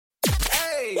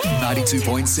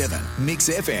92.7 Mix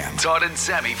FM. Todd and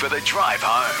Sammy for the drive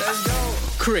home. Let's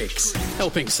go. Cricks,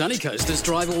 helping Sunny Coasters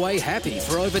drive away happy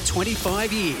for over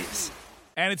 25 years.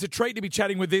 And it's a treat to be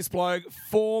chatting with this bloke,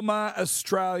 former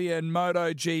Australian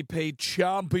MotoGP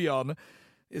champion.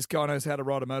 This guy knows how to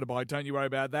ride a motorbike, don't you worry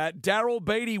about that. Daryl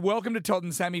Beattie, welcome to Todd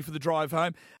and Sammy for the drive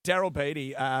home. Daryl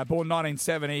Beattie, born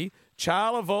 1970,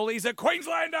 Charleville, he's a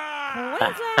Queenslander!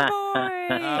 Queensland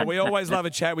boy! We always love a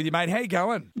chat with you, mate. How you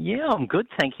going? Yeah, I'm good,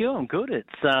 thank you. I'm good. It's,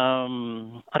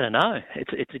 I don't know,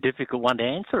 it's a difficult one to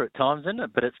answer at times, isn't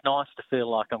it? But it's nice to feel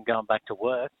like I'm going back to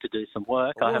work, to do some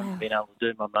work. I haven't been able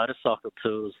to do my motorcycle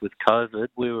tours with COVID.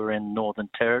 We were in Northern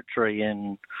Territory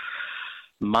in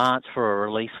March for a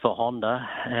release for Honda,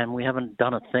 and we haven't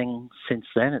done a thing since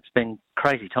then. It's been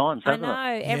crazy times, hasn't it?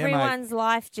 I know. Everyone's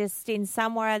life just in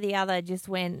some way or the other just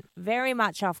went very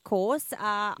much off course.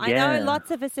 I know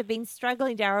lots of us have been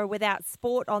struggling, Daryl, without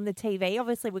sport on the TV.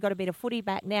 Obviously, we've got a bit of footy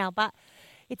back now, but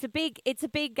it's a big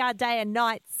day and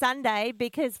night Sunday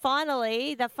because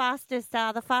finally the fastest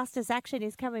action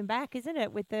is coming back, isn't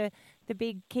it? With the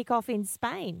big kickoff in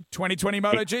Spain. 2020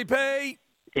 MotoGP.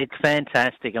 It's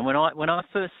fantastic. And when I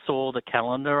first saw the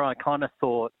calendar, I kind of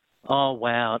thought, oh,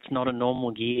 wow, it's not a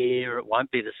normal year. It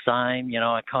won't be the same. You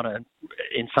know, I kind of,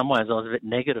 in some ways, I was a bit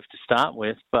negative to start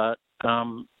with, but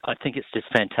I think it's just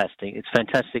fantastic. It's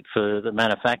fantastic for the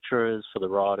manufacturers, for the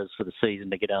riders, for the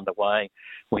season to get underway.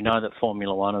 We know that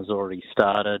Formula One has already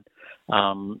started.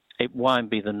 It won't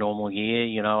be the normal year.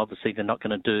 You know, obviously they're not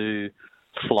going to do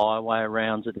flyaway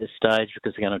rounds at this stage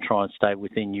because they're going to try and stay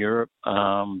within Europe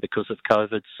because of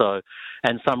COVID. So,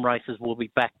 and some races will be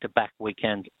back-to-back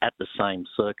weekends at the same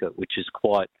circuit, which is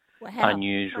quite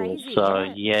unusual. Crazy,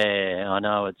 so, yeah, I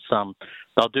know it's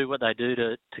they'll do what they do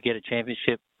to get a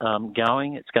championship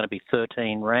going. It's going to be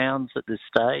 13 rounds at this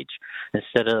stage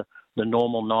instead of the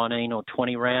normal 19 or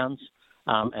 20 rounds,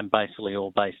 and basically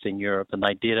all based in Europe. And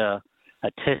they did a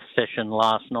test session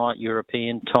last night,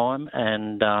 European time,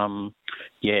 and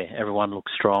everyone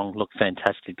looked strong, looked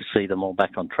fantastic to see them all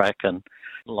back on track and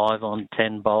live on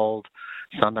 10 Bold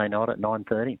Sunday night at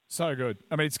 9:30. So good.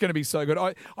 I mean, it's going to be so good.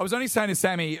 I was only saying to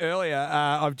Sammy earlier,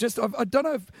 I don't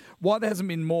know why there hasn't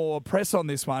been more press on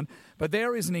this one, but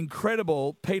there is an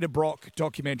incredible Peter Brock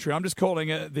documentary. I'm just calling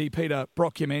it the Peter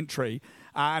Brockumentary.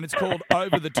 And it's called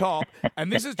Over the Top.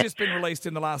 And this has just been released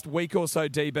in the last week or so,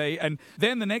 DB. And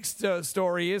then the next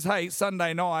story is, hey,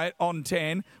 Sunday night on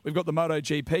 10, we've got the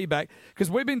MotoGP back.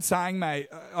 Because we've been saying, mate,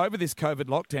 over this COVID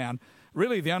lockdown,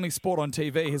 really the only sport on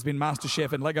TV has been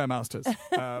MasterChef and Lego Masters.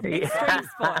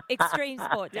 Extreme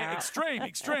sport, Daryl. Yeah,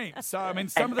 extreme. So, I mean,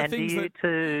 some of the things do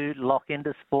you to lock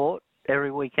into sport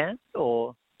every weekend,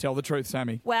 or...? Tell the truth,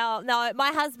 Sammy. Well, no, my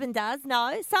husband does.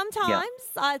 No, sometimes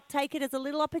I take it as a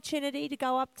little opportunity to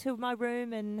go up to my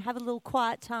room and have a little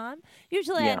quiet time.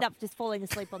 Usually I end up just falling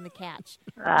asleep on the couch.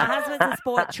 My husband's a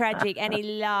sport tragic and he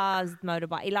loves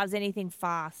motorbike. He loves anything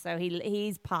fast, so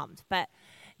he's pumped. But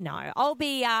no, I'll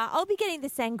be getting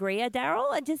the sangria,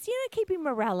 Daryl, and just keeping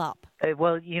morale up.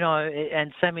 Well,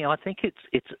 and Sammy, I think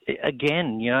it's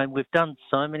again, we've done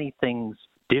so many things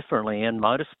differently, and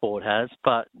motorsport has,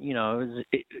 but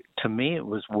to me it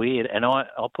was weird, and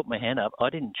I'll put my hand up. I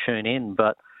didn't tune in,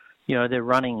 but they're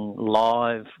running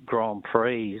live Grand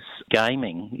Prix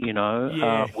gaming,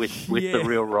 with the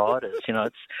real riders.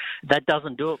 That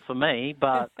doesn't do it for me,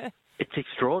 but it's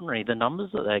extraordinary the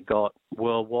numbers that they got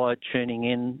worldwide tuning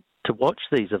in to watch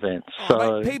these events.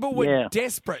 So mate, people were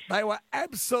desperate. They were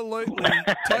absolutely,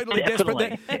 totally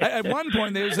desperate. At one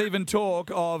point, there was even talk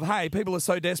of, hey, people are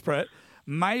so desperate,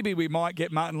 maybe we might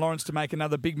get Martin Lawrence to make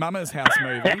another Big Mama's House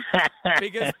movie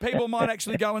because people might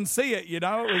actually go and see it.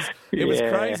 It was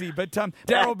crazy. But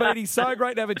Daryl Beattie, so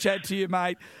great to have a chat to you,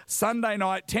 mate. Sunday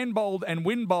night, 10 Bold and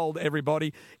Win Bold,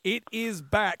 everybody. It is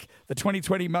back, the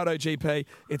 2020 MotoGP.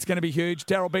 It's going to be huge.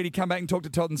 Daryl Beattie, come back and talk to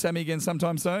Todd and Sammy again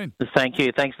sometime soon. Thank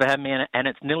you. Thanks for having me. And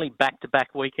it's nearly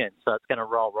back-to-back weekends, so it's going to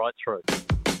roll right through.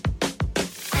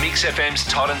 Mix FM's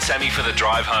Todd and Sammy for the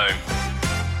drive home.